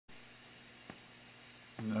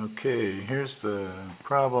Okay, here's the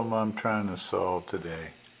problem I'm trying to solve today.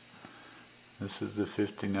 This is the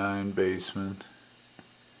 59 Bassman,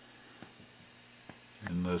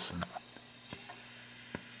 and listen.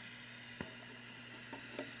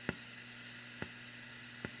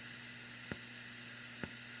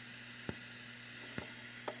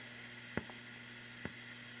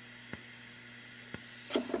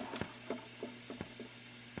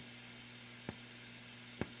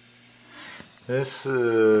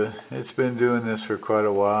 It's been doing this for quite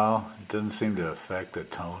a while. It doesn't seem to affect the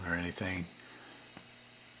tone or anything.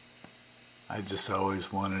 I just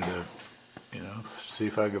always wanted to, see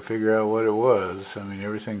if I could figure out what it was. I mean,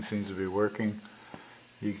 everything seems to be working.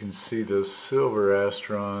 You can see those silver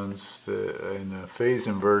astrons in the phase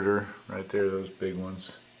inverter right there, those big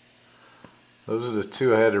ones. Those are the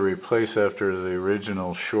two I had to replace after the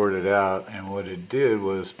original shorted out, and what it did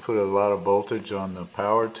was put a lot of voltage on the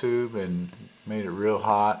power tube and made it real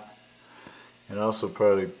hot. It also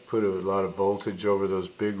probably put a lot of voltage over those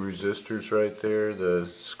big resistors right there, the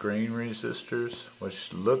screen resistors,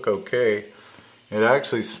 which look okay. It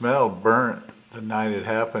actually smelled burnt the night it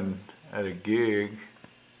happened at a gig,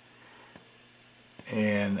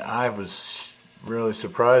 and I was really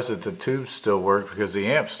surprised that the tubes still worked because the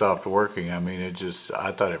amp stopped working. I mean,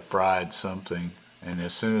 I thought it fried something, and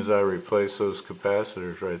as soon as I replaced those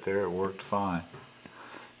capacitors right there, it worked fine.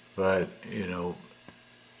 But,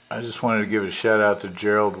 I just wanted to give a shout out to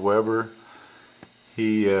Gerald Weber.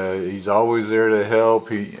 He's always there to help.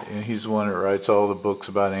 He's the one that writes all the books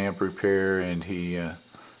about amp repair, and he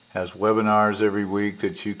has webinars every week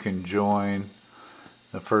that you can join.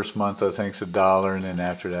 The first month I think is $1, and then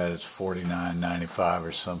after that it's $49.95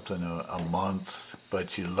 or something a month.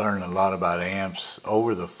 But you learn a lot about amps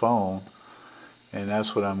over the phone, and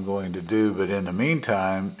that's what I'm going to do. But in the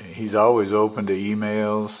meantime, he's always open to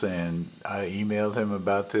emails, and I emailed him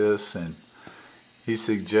about this, and he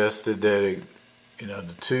suggested that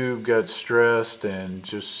the tube got stressed, and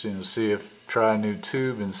just try a new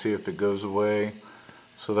tube and see if it goes away.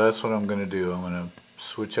 So that's what I'm going to do. I'm going to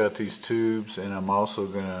switch out these tubes, and I'm also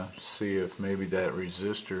going to see if maybe that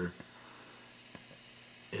resistor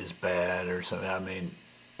is bad or something. I mean,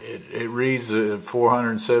 it reads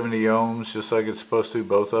 470 ohms just like it's supposed to,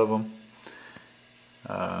 both of them.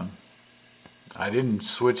 I didn't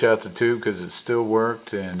switch out the tube because it still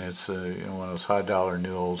worked, and it's one of those high dollar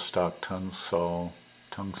new old stock Tungsol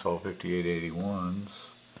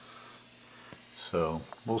 5881s. So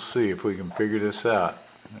we'll see if we can figure this out.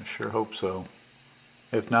 I sure hope so.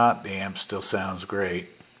 If not, the amp still sounds great,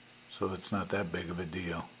 so it's not that big of a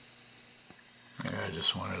deal. Here, I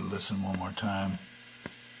just wanted to listen one more time.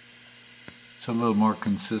 It's a little more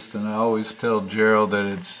consistent. I always tell Gerald that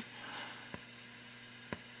it's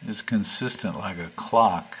consistent like a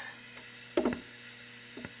clock.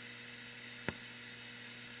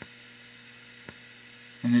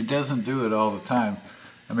 And it doesn't do it all the time.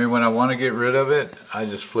 I mean, when I want to get rid of it, I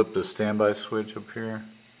just flip the standby switch up here.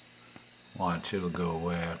 Watch, it'll go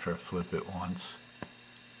away after I flip it once.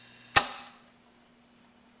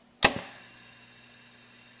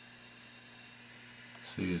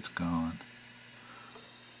 See, it's gone.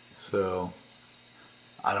 So,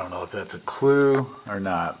 I don't know if that's a clue or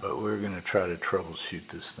not, but we're going to try to troubleshoot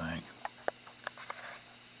this thing.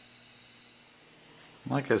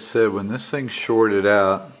 Like I said, when this thing shorted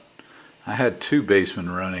out, I had two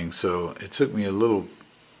Bassman running, so it took me a little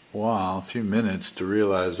while, a few minutes, to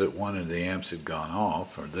realize that one of the amps had gone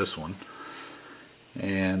off, or this one.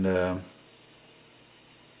 And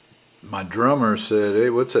my drummer said, "Hey,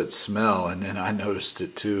 what's that smell?" And then I noticed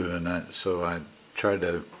it too, and so I tried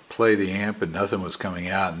to play the amp, and nothing was coming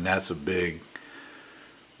out, and that's a big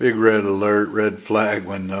red alert, red flag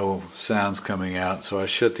when no sound's coming out. So I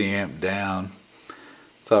shut the amp down.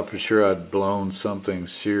 Thought for sure I'd blown something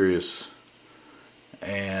serious,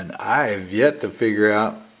 and I have yet to figure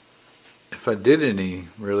out if I did any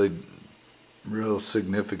real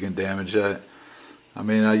significant damage. I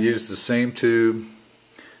mean, I used the same tube,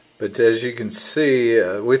 but as you can see,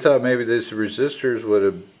 we thought maybe these resistors would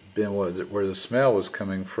have been where the smell was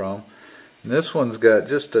coming from. And this one's got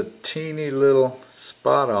just a teeny little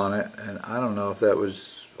spot on it, and I don't know if that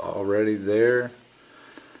was already there.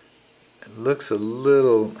 It looks a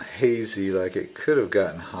little hazy, like it could have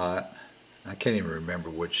gotten hot. I can't even remember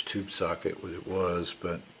which tube socket it was,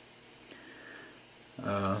 but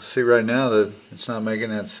see right now that it's not making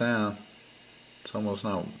that sound. It's almost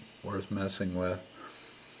not worth messing with,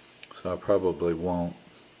 so I probably won't.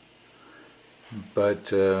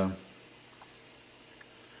 But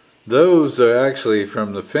Those are actually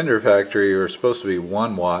from the Fender factory, are supposed to be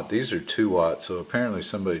 1 watt. These are 2 watts, so apparently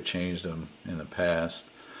somebody changed them in the past.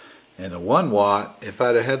 And the 1 watt, if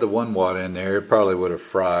I'd have had the 1 watt in there, it probably would have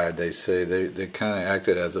fried. They say they kind of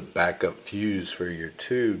acted as a backup fuse for your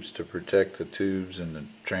tubes to protect the tubes and the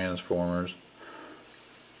transformers.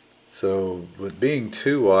 So with being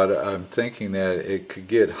 2 watt, I'm thinking that it could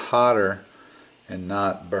get hotter and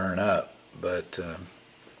not burn up, but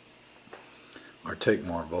or take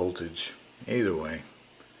more voltage. Either way,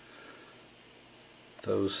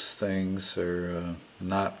 those things are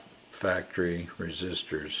not factory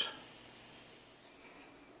resistors.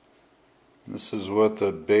 This is what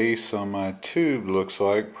the base on my tube looks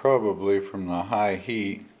like, probably from the high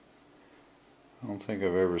heat. I don't think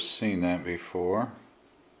I've ever seen that before.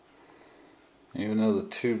 Even though the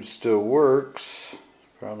tube still works,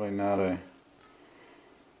 probably not a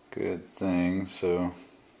good thing, so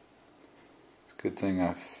it's a good thing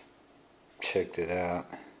I've checked it out.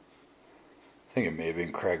 I think it may have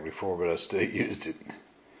been cracked before, but I still used it.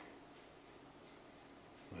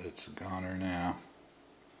 But it's a goner now.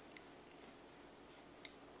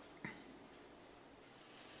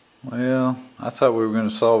 Well, I thought we were going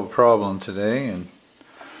to solve a problem today, and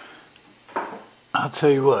I'll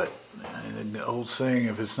tell you what, the old saying,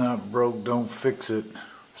 if it's not broke, don't fix it.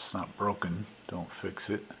 If it's not broken, don't fix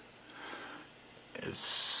it.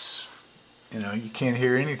 It's, you know, you can't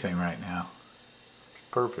hear anything right now. It's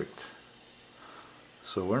perfect.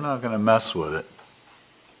 So we're not going to mess with it.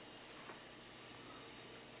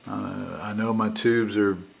 I know my tubes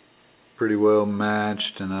are pretty well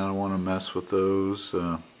matched, and I don't want to mess with those.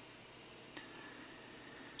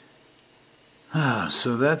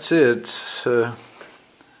 So that's it.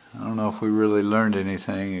 I don't know if we really learned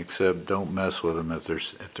anything except don't mess with them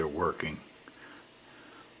if they're working.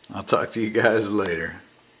 I'll talk to you guys later.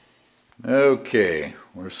 Okay,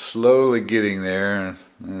 we're slowly getting there,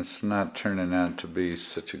 and it's not turning out to be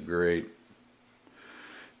such a great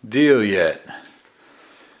deal yet.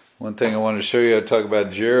 One thing I wanted to show you, I talk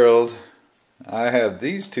about Gerald. I have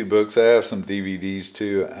these 2 books. I have some DVDs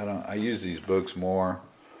too. I use these books more.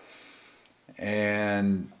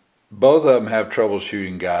 And both of them have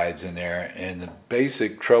troubleshooting guides in there, and the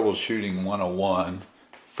basic troubleshooting 101,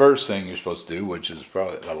 first thing you're supposed to do, which is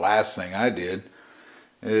probably the last thing I did,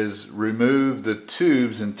 is remove the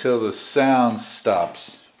tubes until the sound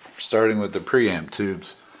stops, starting with the preamp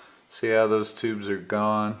tubes. See how those tubes are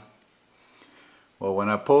gone? Well, when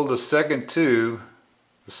I pulled the second tube,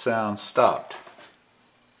 the sound stopped.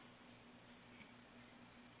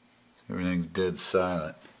 Everything's dead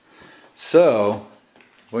silent. So,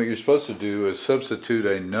 what you're supposed to do is substitute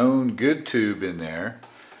a known good tube in there.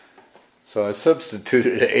 So I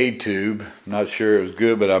substituted a tube. I'm not sure it was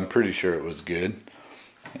good, but I'm pretty sure it was good.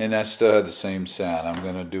 And I still had the same sound. I'm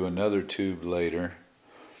going to do another tube later.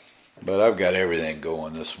 But I've got everything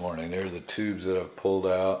going this morning. There are the tubes that I've pulled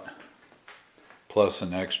out, plus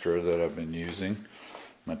an extra that I've been using.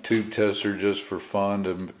 My tube tester just for fun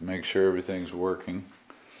to make sure everything's working.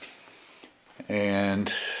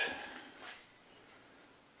 And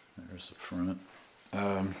there's the front.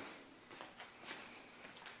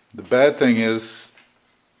 The bad thing is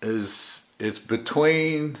it's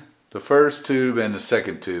between the first tube and the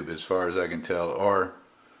second tube, as far as I can tell, or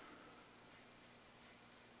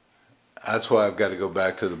that's why I've got to go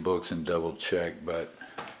back to the books and double check. But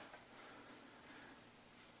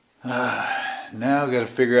now I've got to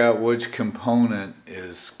figure out which component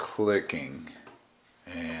is clicking,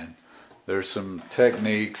 and there's some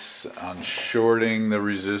techniques on shorting the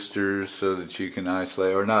resistors so that you can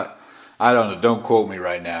isolate, or not, I don't know, don't quote me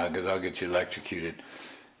right now because I'll get you electrocuted.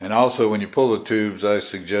 And also when you pull the tubes, I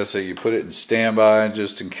suggest that you put it in standby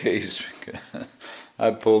just in case.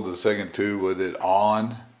 I pulled the second tube with it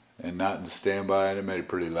on and not in standby, and it made a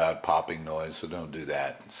pretty loud popping noise, so don't do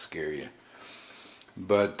that, it'll scare you.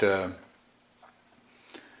 But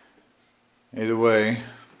either way,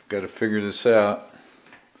 got to figure this out.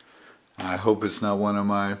 I hope it's not one of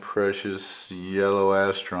my precious yellow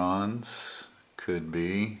Astrons. Could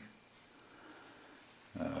be.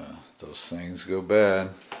 Those things go bad.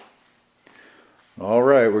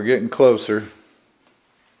 Alright, we're getting closer.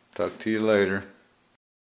 Talk to you later.